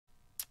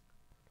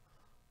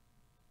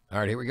All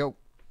right, here we go.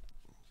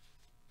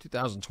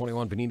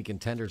 2021 Panini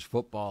Contenders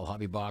Football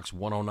Hobby Box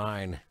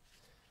 109.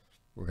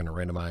 We're going to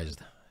randomize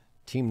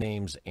team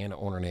names and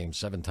owner names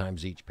 7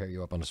 times each, pair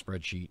you up on a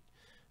spreadsheet,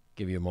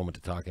 give you a moment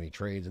to talk any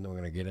trades, and then we're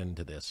going to get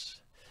into this.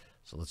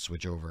 So let's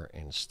switch over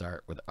and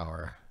start with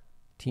our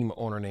team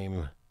owner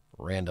name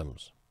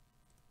randoms.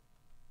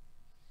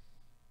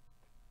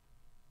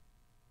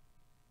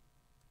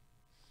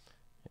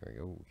 Here we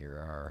go. Here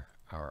are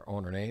our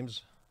owner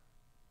names.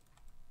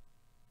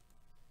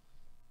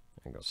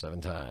 And go 7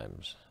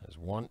 times. There's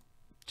 1,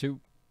 2,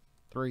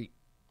 3,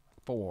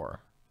 4,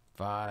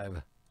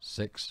 5,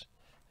 6,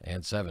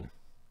 and 7.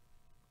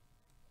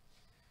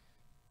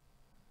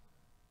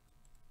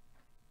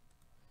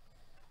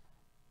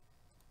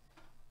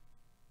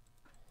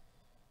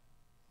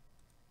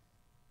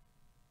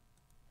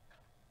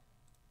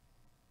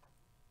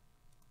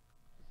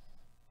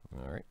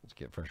 All right, let's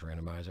get first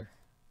randomizer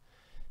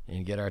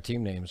and get our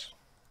team names.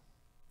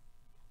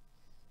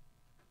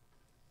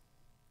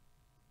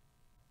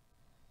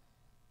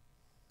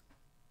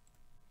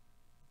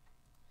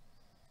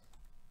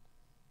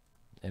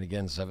 And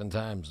again, 7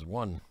 times.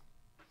 1,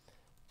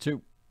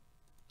 2,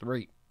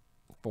 3,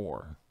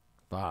 4,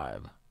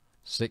 5,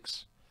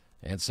 6,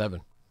 and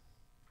 7.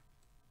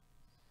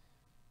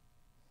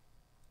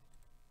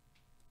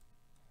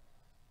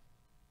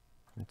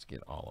 Let's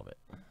get all of it.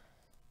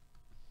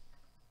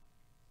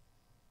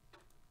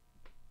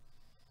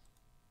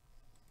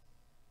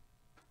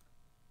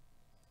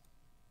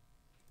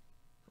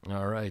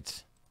 All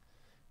right.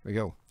 Here we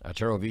go.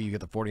 Arturo V, you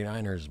get the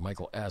 49ers.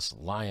 Michael S,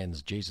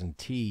 Lions. Jason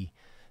T,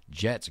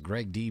 Jets.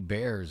 Greg D,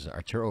 Bears.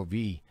 Arturo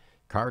V,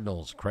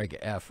 Cardinals. Craig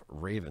F,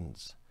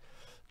 Ravens.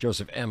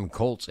 Joseph M,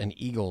 Colts and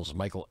Eagles.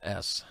 Michael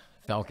S,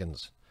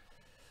 Falcons.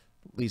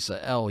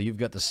 Lisa L, you've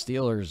got the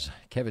Steelers.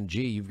 Kevin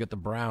G, you've got the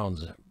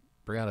Browns.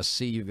 Brianna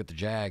C, you've got the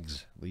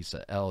Jags.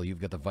 Lisa L, you've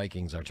got the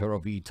Vikings. Arturo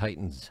V,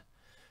 Titans.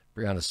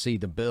 Brianna C,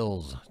 the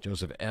Bills.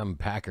 Joseph M,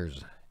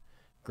 Packers.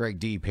 Greg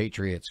D,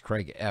 Patriots.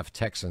 Craig F,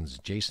 Texans.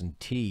 Jason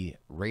T,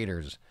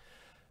 Raiders.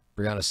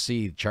 Brianna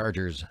C,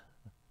 Chargers.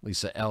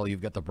 Lisa L,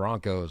 you've got the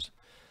Broncos.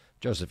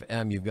 Joseph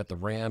M, you've got the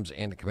Rams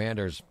and the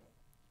Commanders.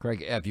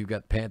 Craig F, you've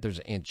got Panthers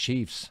and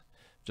Chiefs.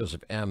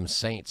 Joseph M,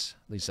 Saints.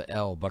 Lisa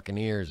L,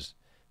 Buccaneers.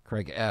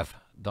 Craig F,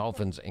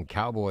 Dolphins and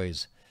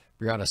Cowboys.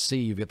 Brianna C,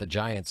 you've got the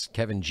Giants.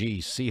 Kevin G,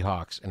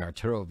 Seahawks. And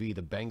Arturo V,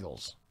 the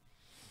Bengals.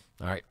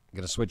 All right, I'm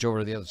going to switch over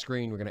to the other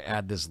screen. We're going to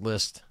add this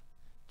list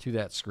to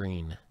that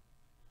screen.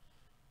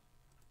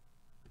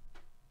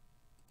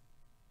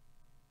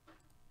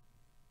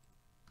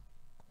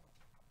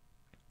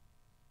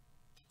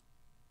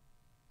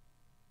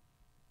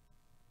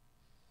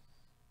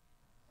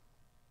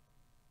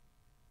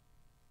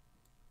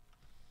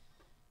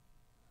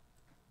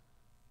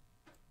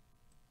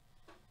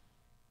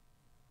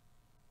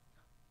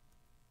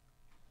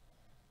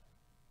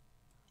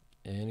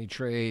 Any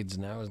trades,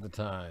 now is the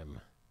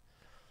time.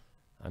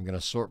 I'm going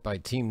to sort by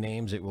team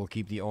names. It will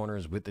keep the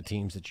owners with the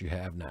teams that you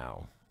have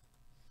now.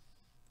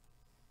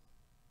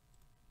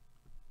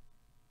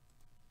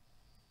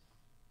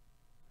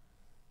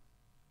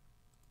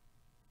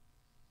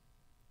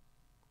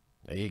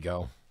 There you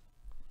go.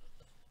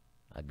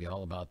 I'd be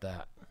all about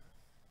that.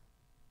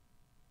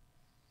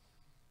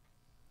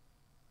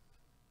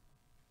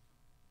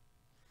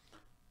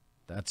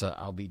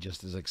 I'll be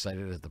just as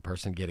excited as the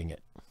person getting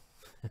it.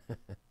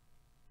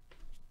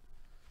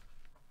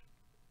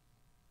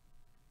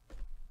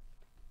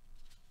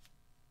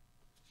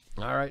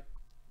 All right.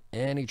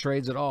 Any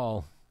trades at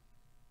all?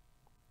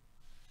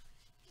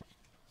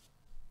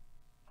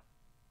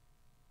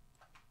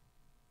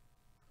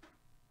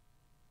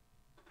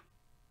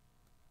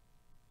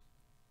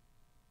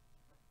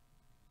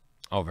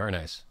 Oh, very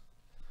nice.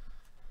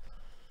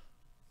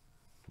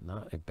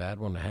 Not a bad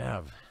one to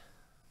have.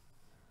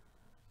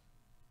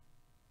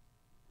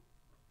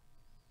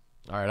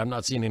 All right, I'm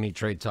not seeing any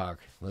trade talk.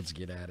 Let's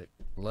get at it.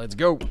 Let's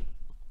go.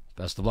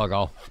 Best of luck,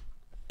 all.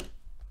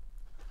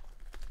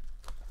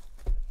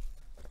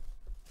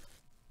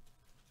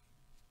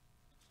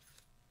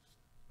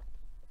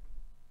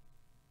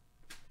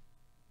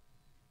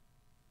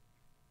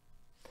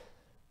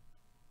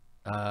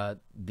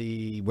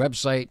 The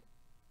website,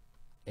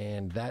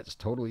 and that's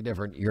totally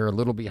different. You're a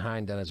little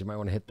behind, Dennis. You might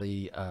want to hit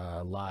the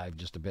live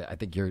just a bit. I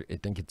think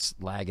it's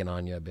lagging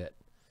on you a bit.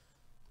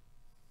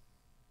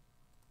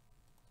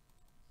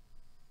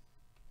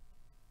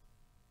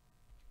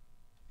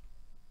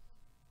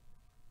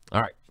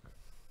 All right.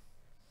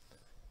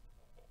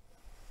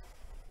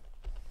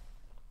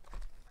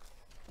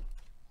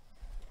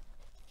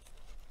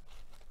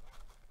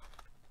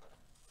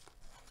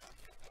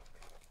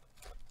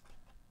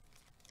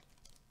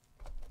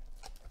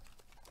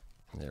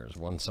 There's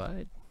one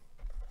side.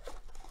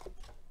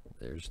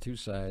 There's 2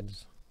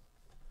 sides.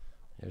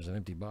 There's an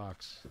empty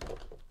box.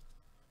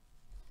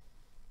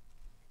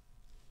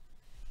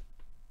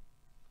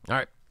 All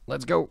right,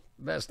 let's go.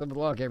 Best of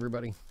luck,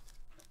 everybody.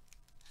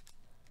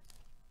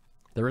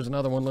 There is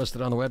another one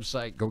listed on the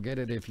website. Go get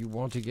it if you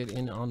want to get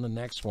in on the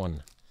next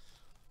one.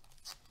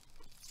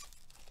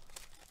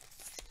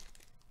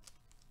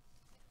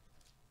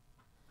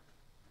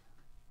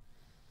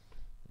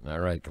 All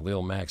right,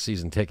 Khalil Mack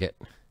season ticket.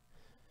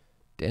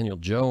 Daniel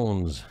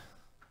Jones,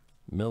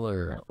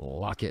 Miller,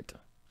 Lockett,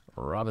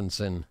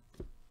 Robinson.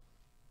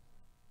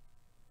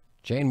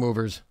 Chain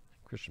movers,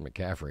 Christian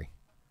McCaffrey.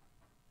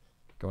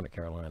 Going to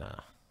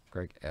Carolina,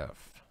 Greg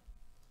F.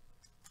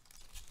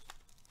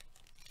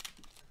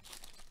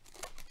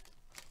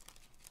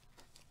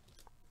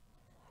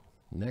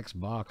 Next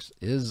box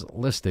is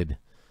listed.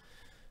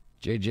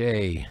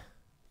 JJ,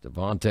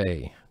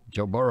 Devontae,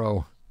 Joe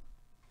Burrow,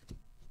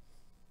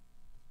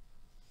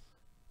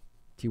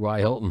 T.Y.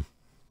 Hilton.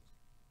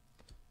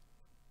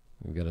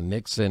 We've got a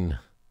Nixon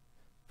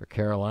for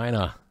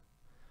Carolina.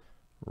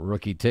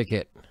 Rookie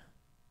ticket.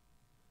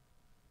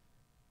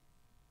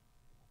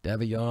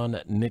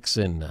 Davion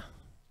Nixon.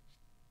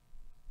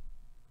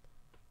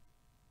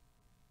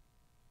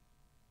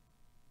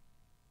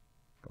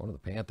 Going to the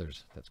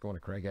Panthers. That's going to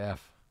Craig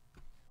F.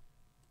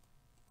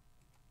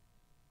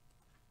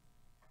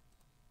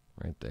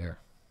 Right there.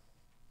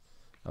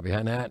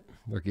 Behind that,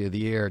 Rookie of the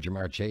Year,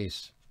 Jamar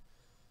Chase.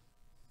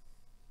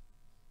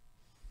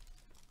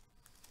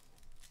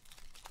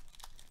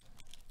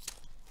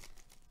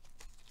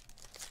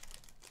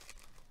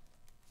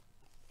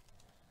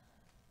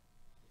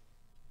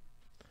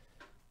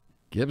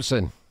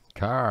 Gibson,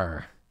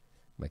 Carr,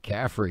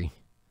 McCaffrey,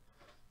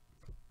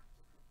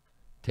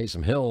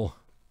 Taysom Hill,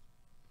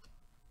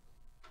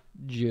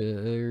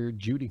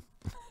 Judy.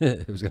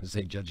 I was going to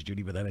say Judge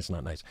Judy, but that is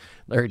not nice.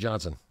 Larry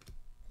Johnson.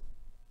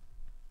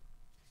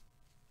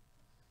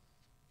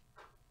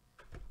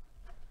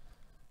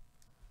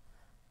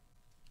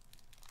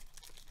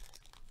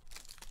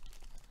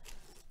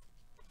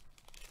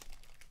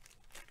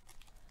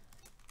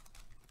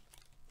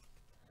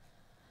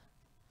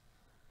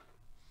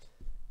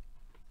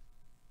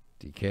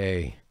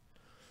 DK,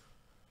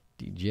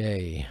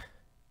 DJ,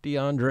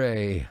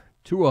 DeAndre,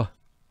 Tua,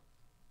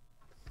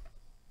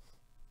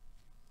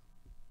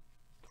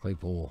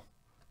 Claypool,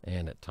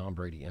 and Tom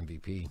Brady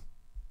MVP.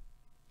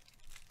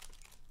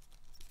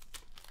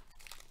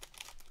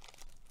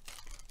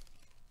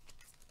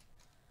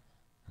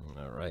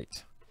 All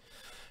right.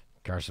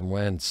 Carson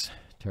Wentz,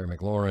 Terry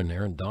McLaurin,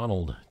 Aaron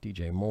Donald,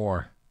 DJ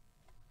Moore,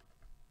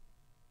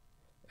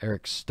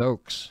 Eric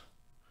Stokes.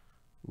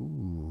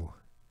 Ooh.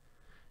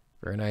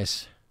 Very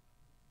nice.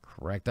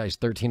 Cracked ice,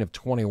 13 of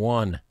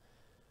 21.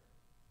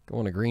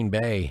 Going to Green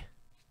Bay.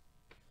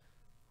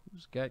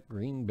 Who's got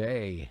Green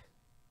Bay?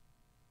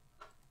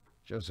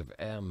 Joseph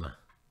M.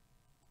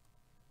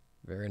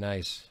 Very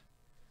nice.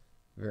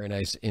 Very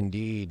nice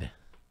indeed.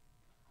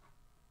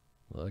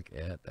 Look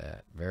at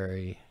that.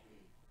 Very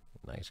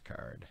nice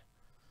card.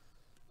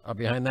 Up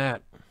behind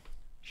that,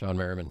 Sean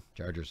Merriman,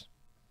 Chargers.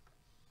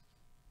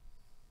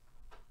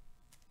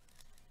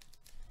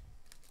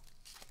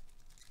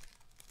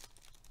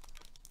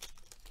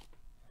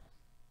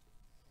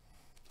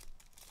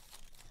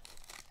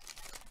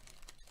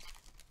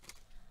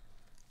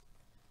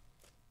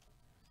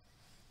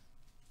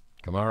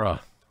 Kamara,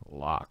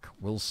 Locke,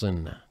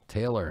 Wilson,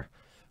 Taylor,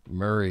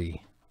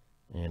 Murray,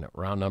 and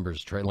round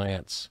numbers, Trey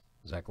Lance,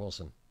 Zach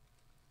Wilson.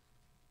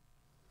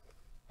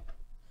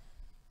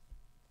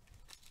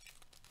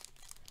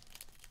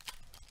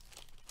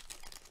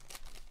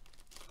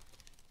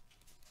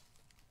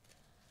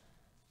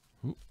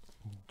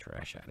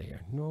 Trash out of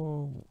here.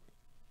 No.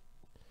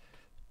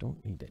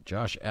 Don't need that.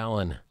 Josh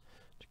Allen,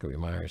 Jacoby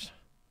Myers,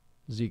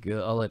 Zeke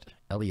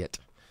Elliott,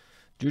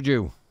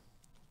 Juju,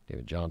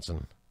 David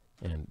Johnson,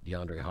 and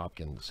DeAndre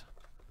Hopkins.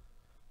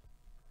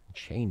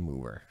 Chain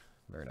mover.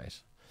 Very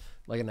nice.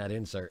 Liking that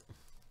insert.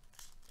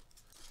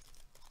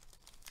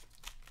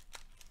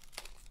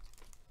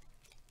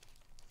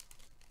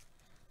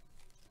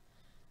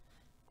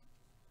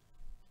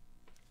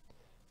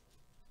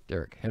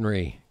 Derrick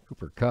Henry,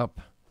 Cooper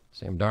Kupp,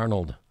 Sam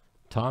Darnold,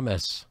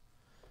 Thomas.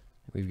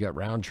 We've got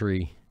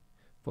Roundtree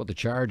for the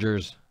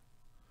Chargers.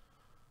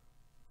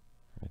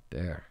 Right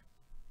there.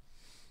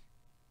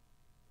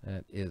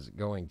 That is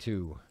going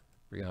to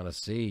Brianna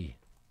C.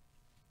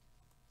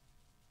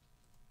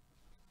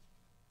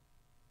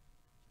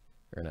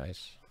 Very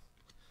nice.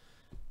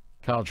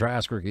 Kyle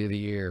Trask, Rookie of the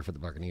Year for the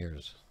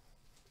Buccaneers.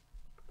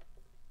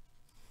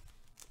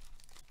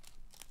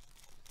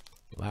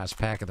 Last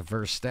pack of the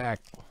first stack.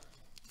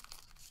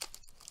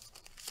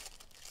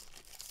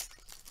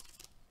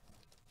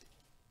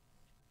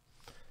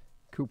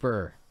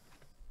 Cooper,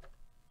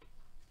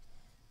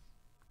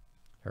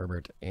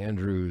 Herbert,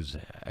 Andrews,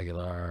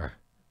 Aguilar,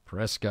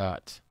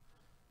 Prescott,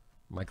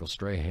 Michael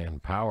Strahan,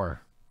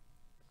 Power.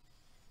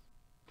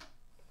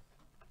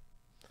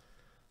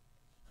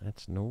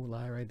 That's no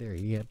lie right there.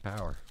 He had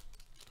power.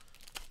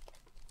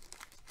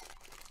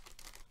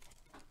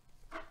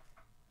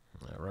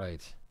 All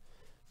right.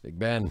 Big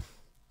Ben,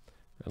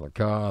 Randall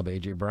Cobb,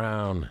 A.J.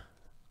 Brown,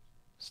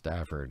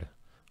 Stafford,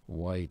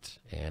 White,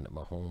 and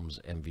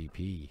Mahomes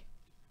MVP.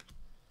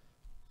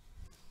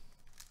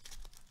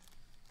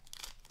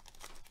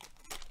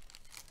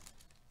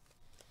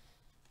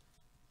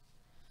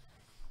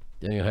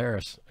 Damian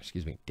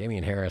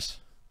Harris.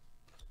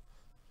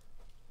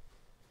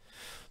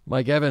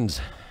 Mike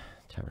Evans,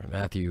 Tyrann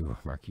Mathieu,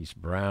 Marquise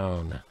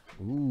Brown.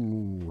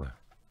 Ooh.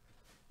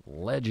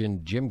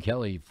 Legend Jim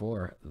Kelly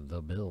for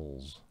the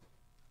Bills.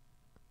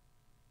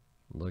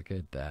 Look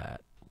at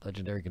that.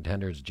 Legendary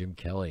Contenders, Jim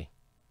Kelly.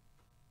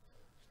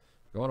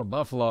 Going to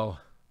Buffalo.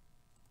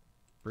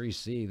 Bree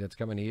C, that's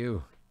coming to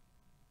you.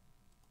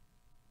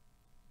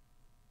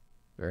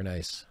 Very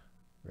nice.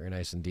 Very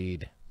nice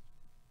indeed.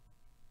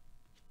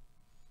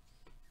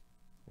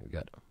 We've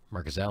got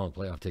Marcus Allen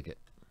playoff ticket.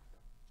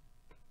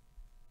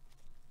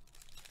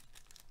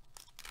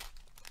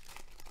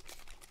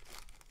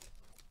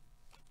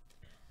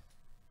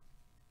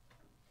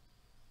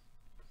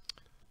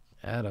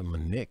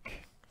 Adam,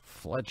 Nick,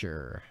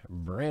 Fletcher,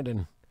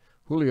 Brandon,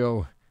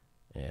 Julio,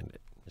 and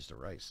Mr.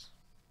 Rice.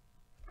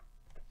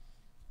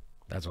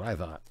 That's what I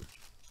thought.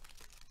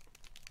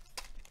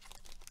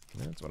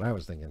 That's what I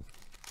was thinking.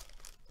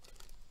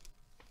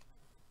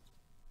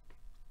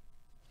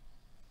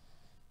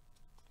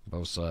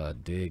 Bosa,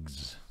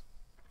 Diggs,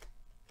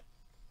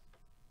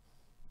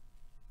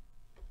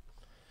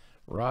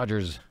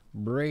 Rogers,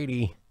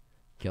 Brady,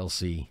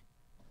 Kelsey,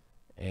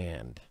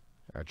 and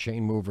our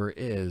chain mover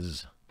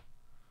is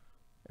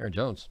Aaron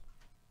Jones.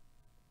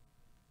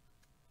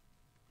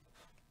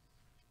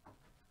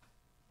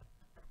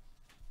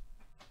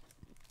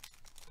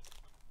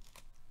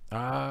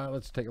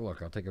 Let's take a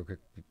look. I'll take a quick.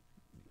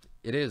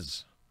 It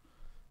is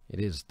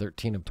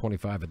 13 of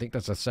 25. I think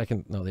that's the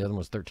second. No, the other one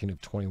was 13 of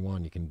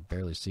 21. You can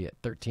barely see it.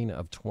 13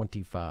 of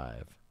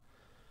 25.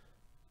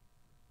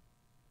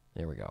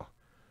 There we go.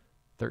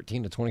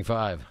 13 to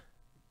 25.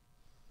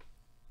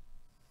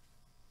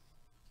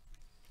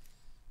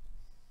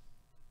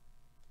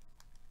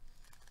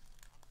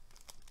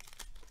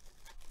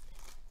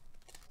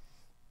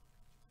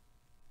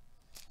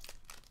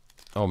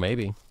 Oh,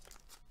 maybe.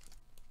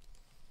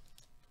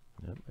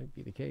 That might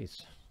be the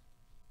case.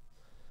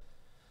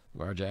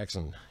 Lamar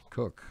Jackson,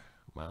 Cook,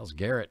 Myles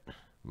Garrett,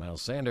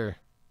 Miles Sander.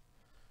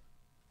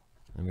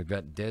 And we've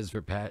got Dez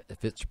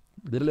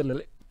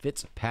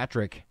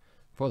Fitzpatrick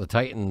for the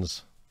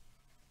Titans.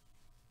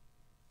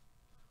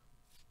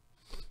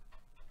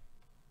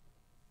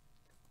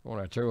 On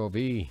Arturo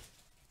V.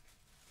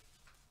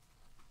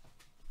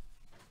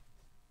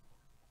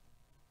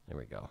 There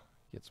we go.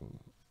 Get some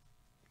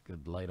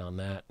good light on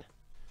that.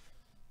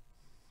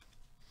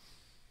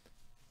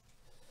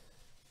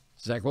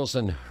 Zach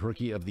Wilson,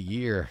 Rookie of the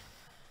Year.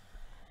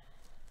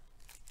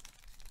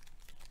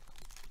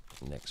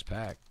 Next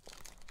pack.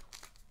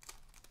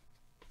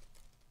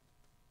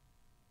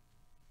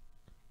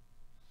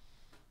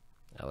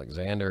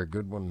 Alexander,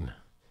 Goodwin,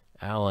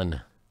 Allen,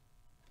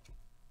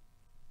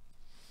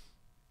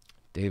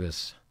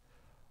 Davis,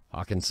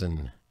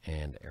 Hawkinson,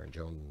 and Aaron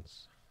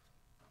Jones.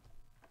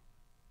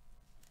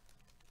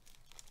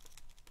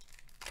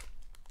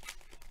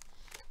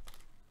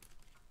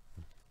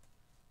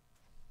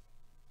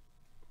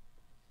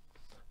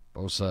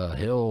 Bosa,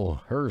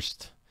 Hill,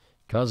 Hurst,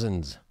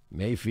 Cousins,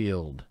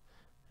 Mayfield,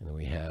 and then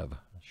we have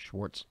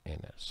Schwartz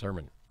and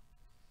Sermon.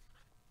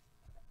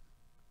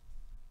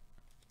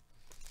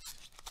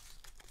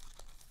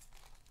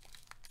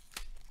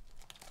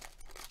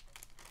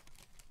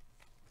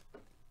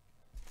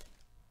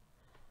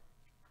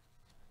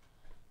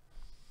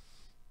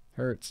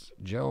 Hurts,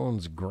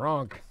 Jones,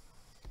 Gronk,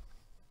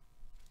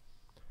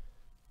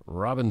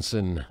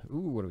 Robinson. Ooh,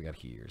 what do we got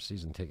here?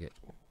 Season ticket.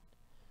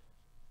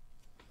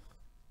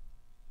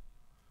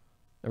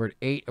 Number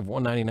 8 of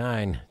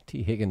 199,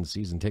 T. Higgins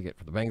season ticket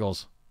for the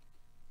Bengals.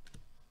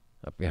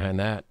 Up behind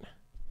that,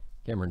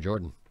 Cameron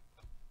Jordan.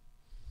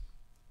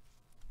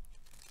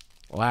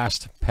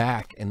 Last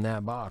pack in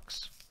that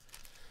box.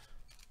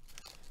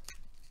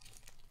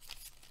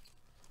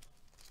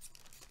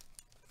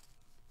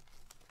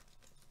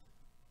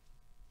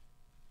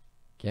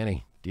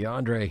 Kenny,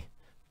 DeAndre,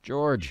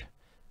 George,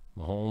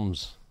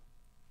 Mahomes,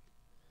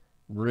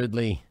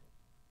 Ridley,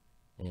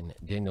 and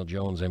Daniel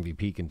Jones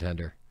MVP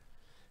contender.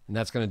 And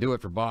that's going to do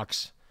it for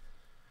box,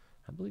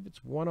 I believe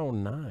it's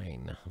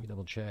 109. Let me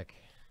double check.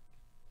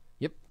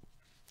 Yep.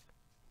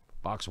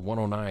 Box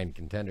 109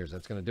 contenders.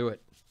 That's going to do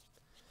it.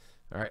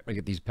 All right, I'm going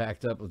to get these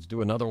packed up. Let's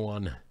do another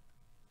one.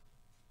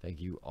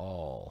 Thank you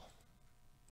all.